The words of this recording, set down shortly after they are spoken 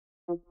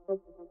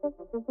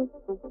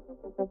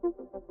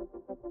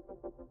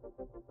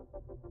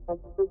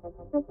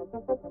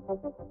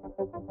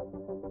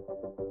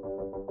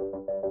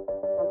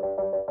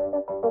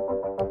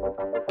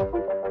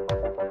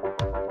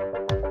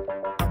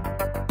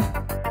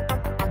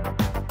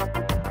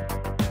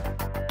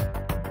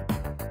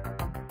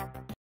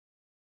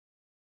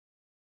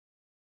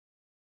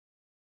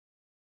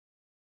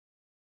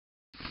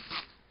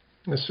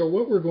So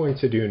what we're going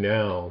to do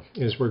now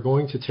is we're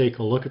going to take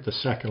a look at the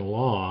second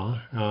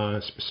law.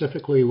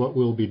 Specifically, what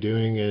we'll be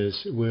doing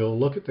is we'll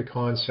look at the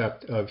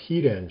concept of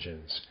heat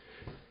engines.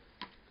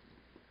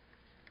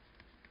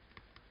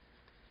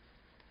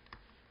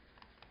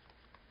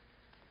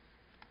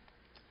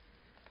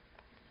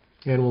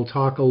 And we'll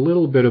talk a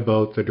little bit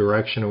about the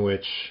direction in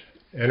which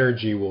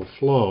energy will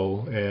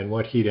flow and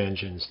what heat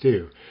engines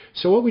do.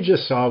 So what we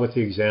just saw with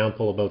the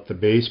example about the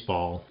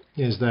baseball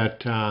is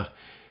that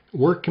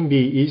work can be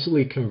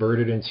easily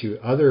converted into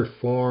other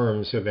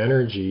forms of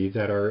energy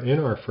that are in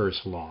our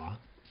first law.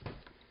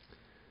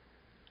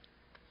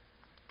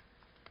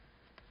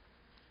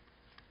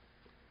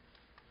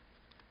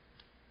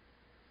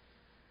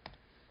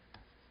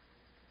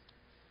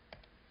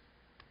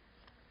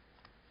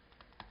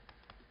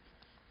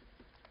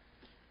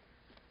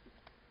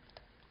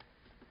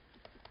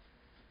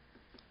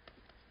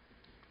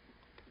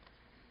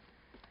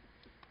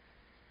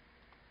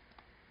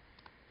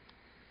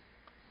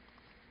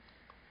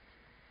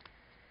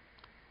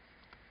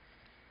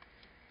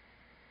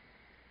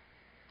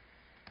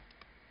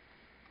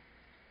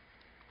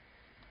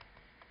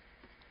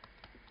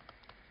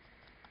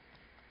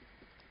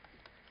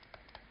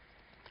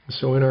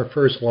 So in our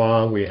first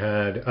law, we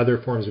had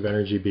other forms of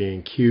energy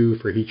being Q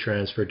for heat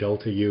transfer,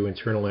 delta U,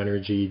 internal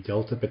energy,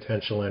 delta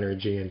potential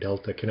energy, and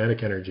delta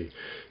kinetic energy.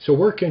 So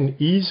work can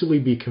easily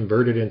be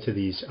converted into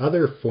these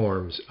other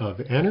forms of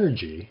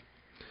energy,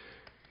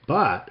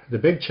 but the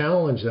big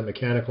challenge that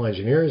mechanical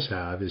engineers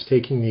have is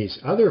taking these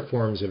other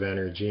forms of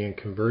energy and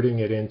converting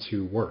it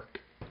into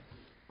work,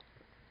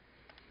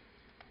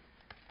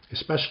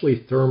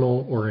 especially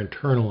thermal or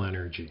internal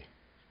energy.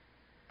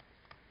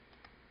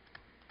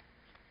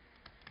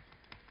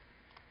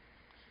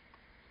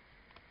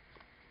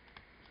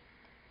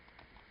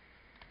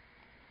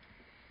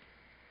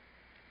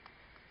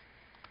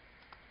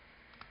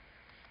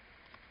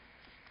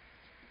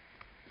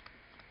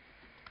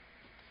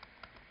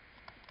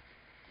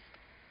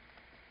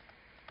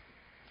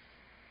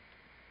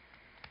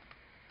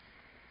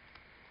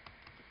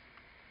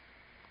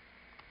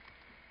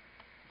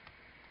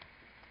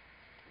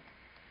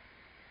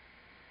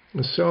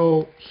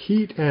 So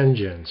heat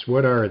engines,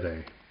 what are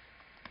they?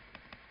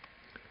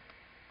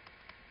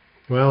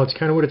 Well, it's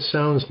kind of what it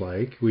sounds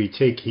like. We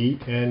take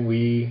heat and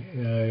we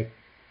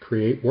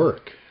create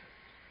work.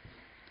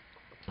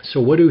 So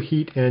what do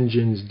heat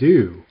engines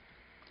do?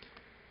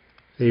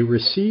 They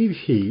receive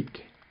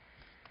heat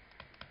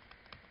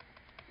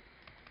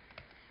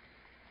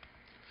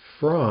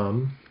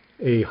from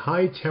a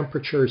high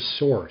temperature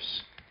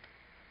source.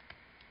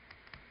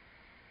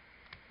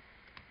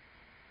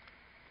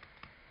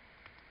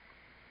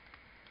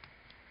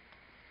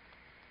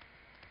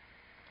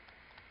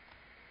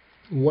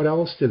 What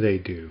else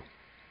do?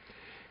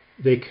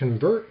 They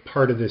convert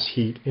part of this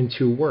heat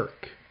into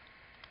work.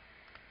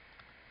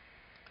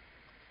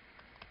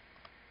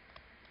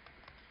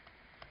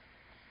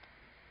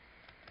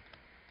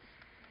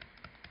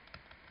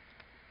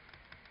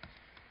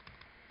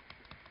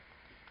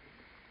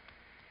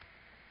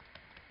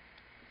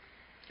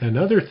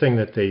 Another thing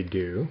that they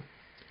do,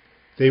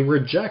 they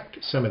reject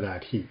some of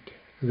that heat.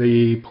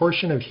 The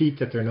portion of heat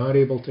that they're not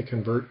able to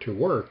convert to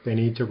work, they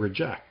need to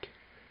reject.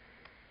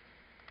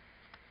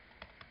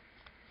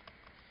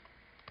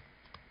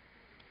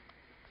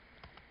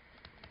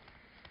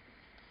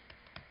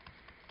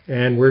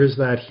 And where does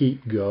that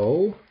heat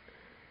go?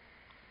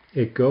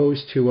 It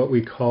goes to what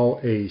we call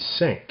a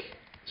sink.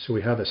 So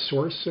we have a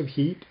source of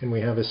heat and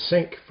we have a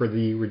sink for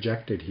the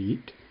rejected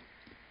heat.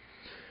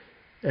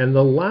 And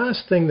the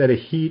last thing that a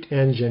heat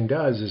engine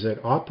does is it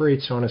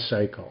operates on a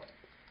cycle.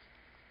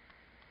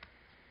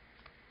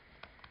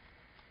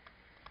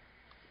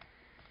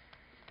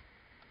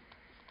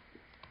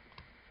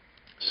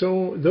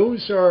 So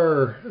those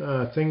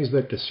are things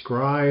that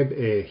describe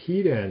a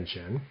heat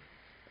engine.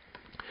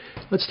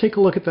 Let's take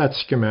a look at that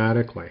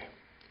schematically.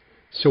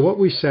 So what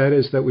we said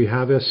is that we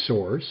have a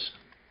source,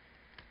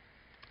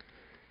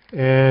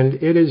 and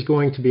it is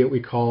going to be what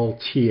we call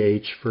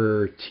TH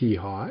for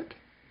T-hot.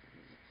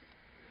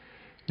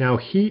 Now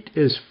heat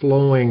is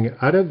flowing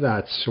out of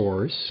that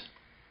source,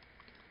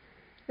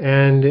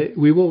 and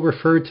we will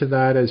refer to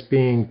that as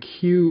being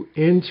Q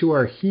into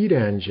our heat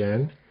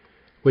engine,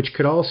 which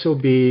could also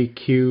be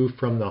Q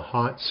from the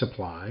hot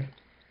supply.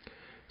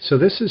 So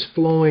this is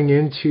flowing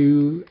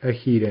into a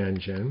heat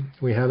engine.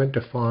 We haven't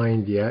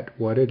defined yet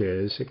what it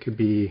is. It could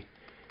be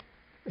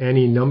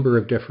any number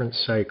of different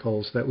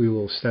cycles that we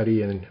will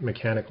study in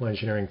mechanical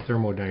engineering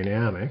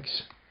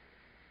thermodynamics.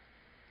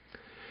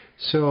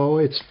 So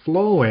it's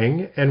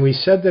flowing, and we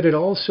said that it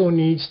also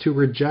needs to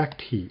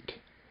reject heat.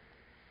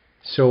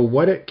 So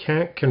what it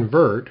can't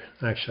convert,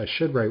 actually I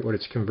should write what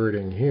it's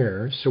converting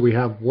here. So we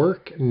have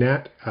work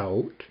net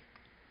out.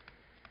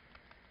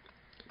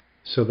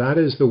 So that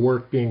is the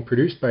work being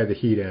produced by the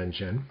heat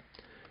engine.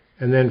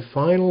 And then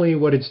finally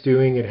what it's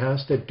doing, it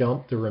has to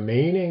dump the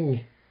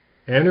remaining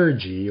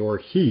energy or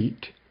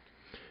heat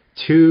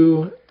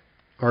to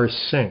our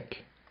sink.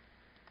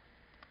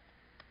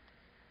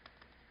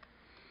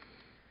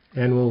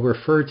 And we'll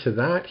refer to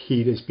that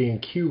heat as being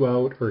Q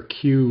out or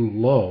Q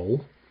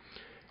low.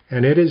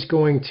 And it is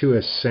going to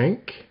a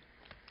sink,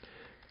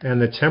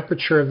 and the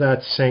temperature of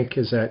that sink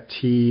is at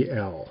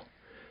TL.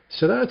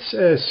 So that's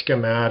a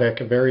schematic,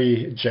 a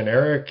very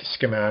generic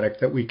schematic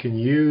that we can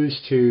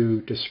use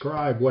to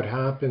describe what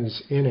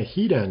happens in a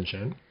heat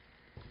engine.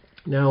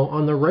 Now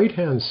on the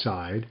right-hand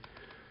side,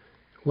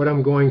 what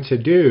I'm going to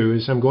do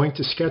is I'm going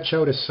to sketch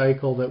out a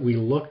cycle that we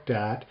looked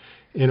at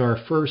in our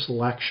first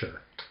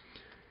lecture.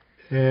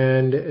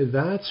 And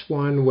that's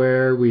one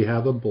where we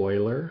have a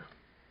boiler.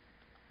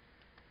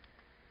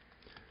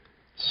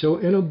 So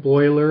in a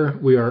boiler,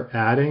 we are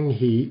adding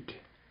heat.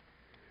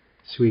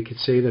 So we could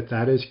say that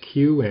that is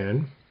Q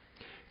in.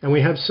 And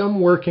we have some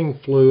working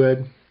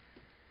fluid.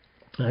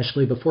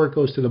 Actually, before it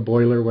goes to the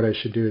boiler, what I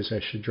should do is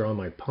I should draw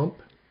my pump.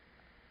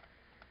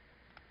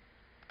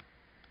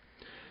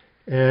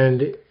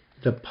 And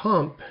the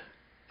pump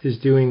is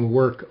doing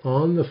work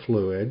on the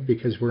fluid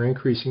because we're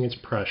increasing its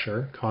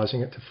pressure,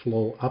 causing it to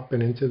flow up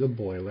and into the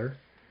boiler.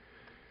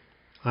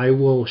 I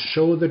will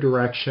show the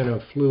direction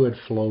of fluid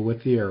flow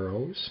with the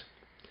arrows.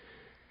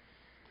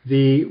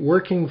 The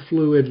working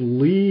fluid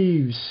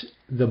leaves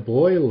the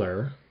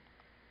boiler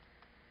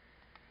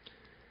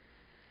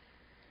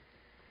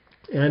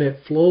and it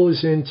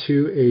flows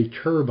into a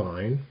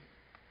turbine.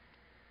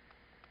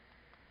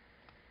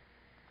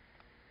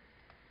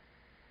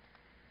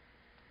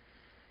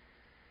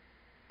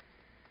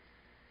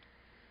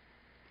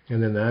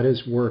 And then that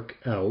is work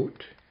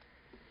out.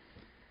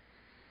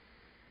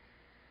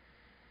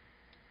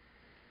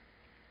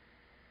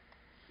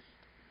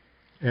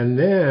 And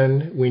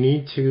then we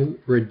need to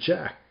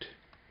reject.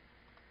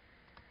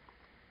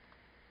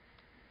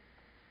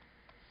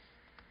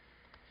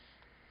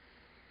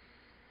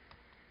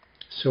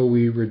 So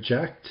we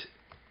reject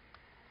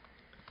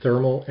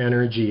thermal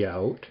energy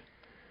out,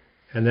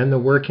 and then the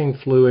working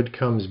fluid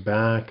comes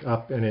back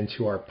up and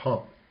into our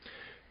pump.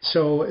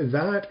 So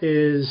that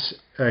is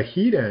a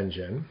heat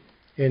engine.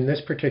 In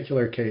this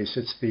particular case,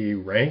 it's the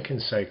Rankine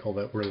cycle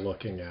that we're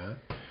looking at.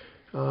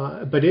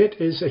 But it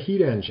is a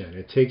heat engine.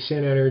 It takes in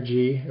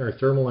energy or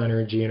thermal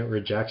energy and it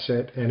rejects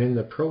it, and in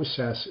the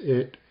process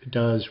it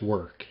does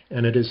work,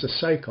 and it is a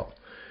cycle.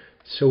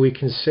 So we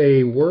can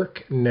say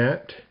work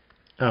net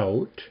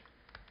out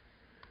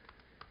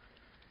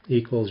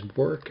equals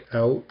work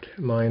out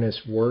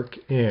minus work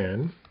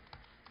in,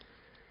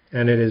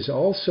 and it is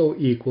also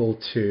equal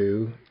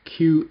to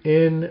Q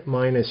in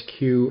minus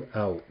Q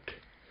out.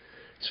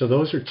 So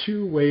those are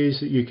two ways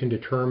that you can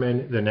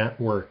determine the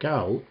net work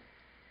out.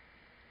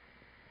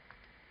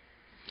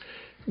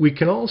 We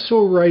can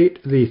also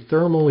write the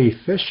thermal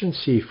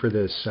efficiency for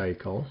this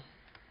cycle.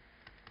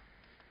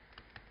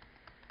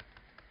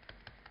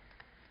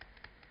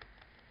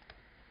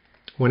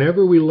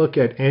 Whenever we look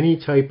at any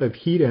type of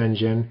heat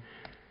engine,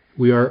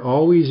 we are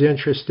always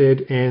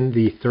interested in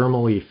the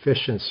thermal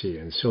efficiency.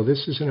 And so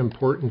this is an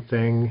important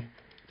thing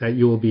that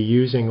you will be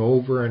using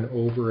over and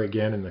over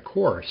again in the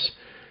course.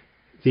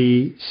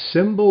 The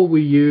symbol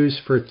we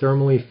use for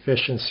thermal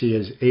efficiency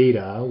is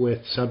eta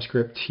with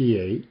subscript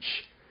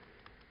TH.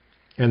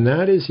 And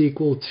that is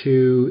equal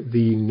to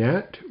the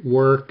net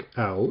work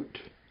out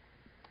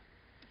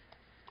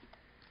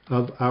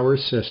of our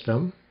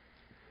system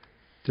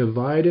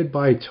divided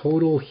by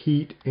total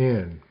heat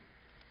in.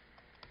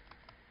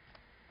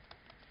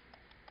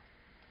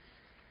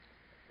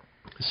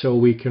 So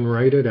we can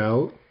write it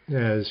out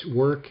as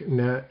work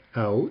net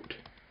out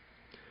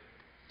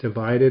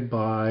divided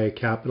by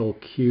capital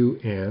Q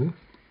in.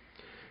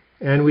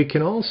 And we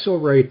can also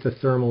write the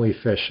thermal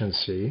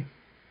efficiency.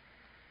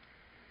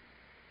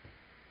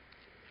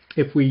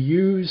 If we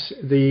use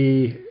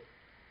the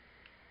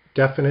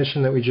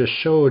definition that we just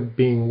showed,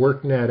 being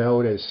work net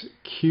out as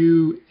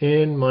Q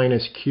in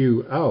minus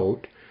Q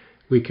out,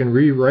 we can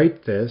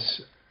rewrite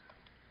this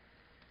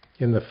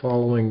in the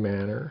following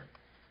manner.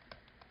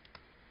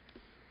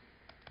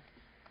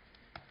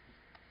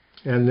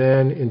 And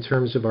then in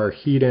terms of our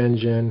heat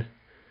engine,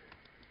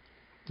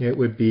 it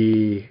would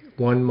be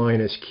 1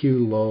 minus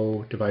Q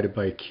low divided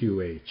by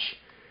QH.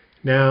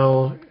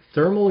 Now,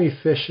 thermal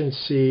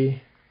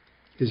efficiency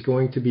is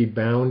going to be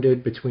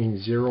bounded between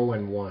 0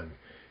 and 1.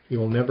 You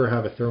will never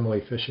have a thermal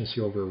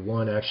efficiency over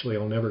 1. Actually,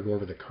 I'll never go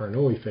over the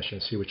Carnot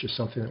efficiency, which is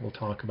something that we'll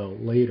talk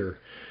about later.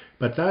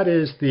 But that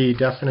is the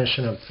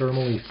definition of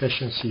thermal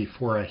efficiency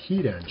for a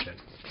heat engine.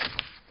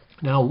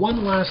 Now,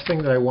 one last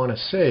thing that I want to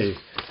say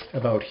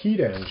about heat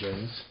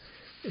engines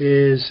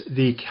is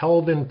the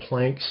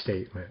Kelvin-Planck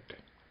Statement.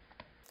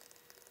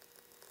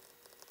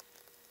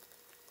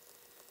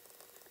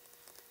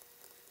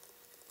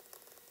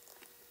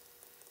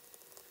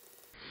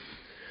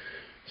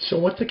 So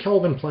what the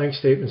Kelvin-Planck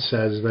statement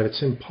says is that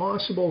it's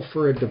impossible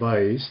for a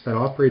device that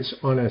operates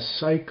on a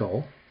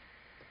cycle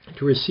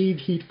to receive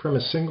heat from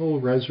a single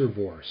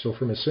reservoir, so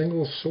from a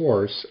single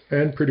source,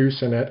 and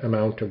produce a net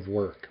amount of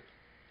work.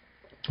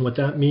 What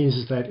that means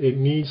is that it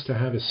needs to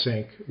have a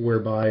sink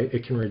whereby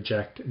it can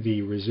reject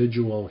the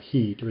residual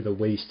heat or the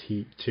waste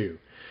heat too.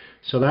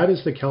 So that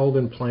is the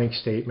Kelvin-Planck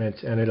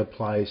statement, and it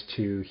applies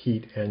to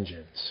heat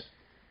engines.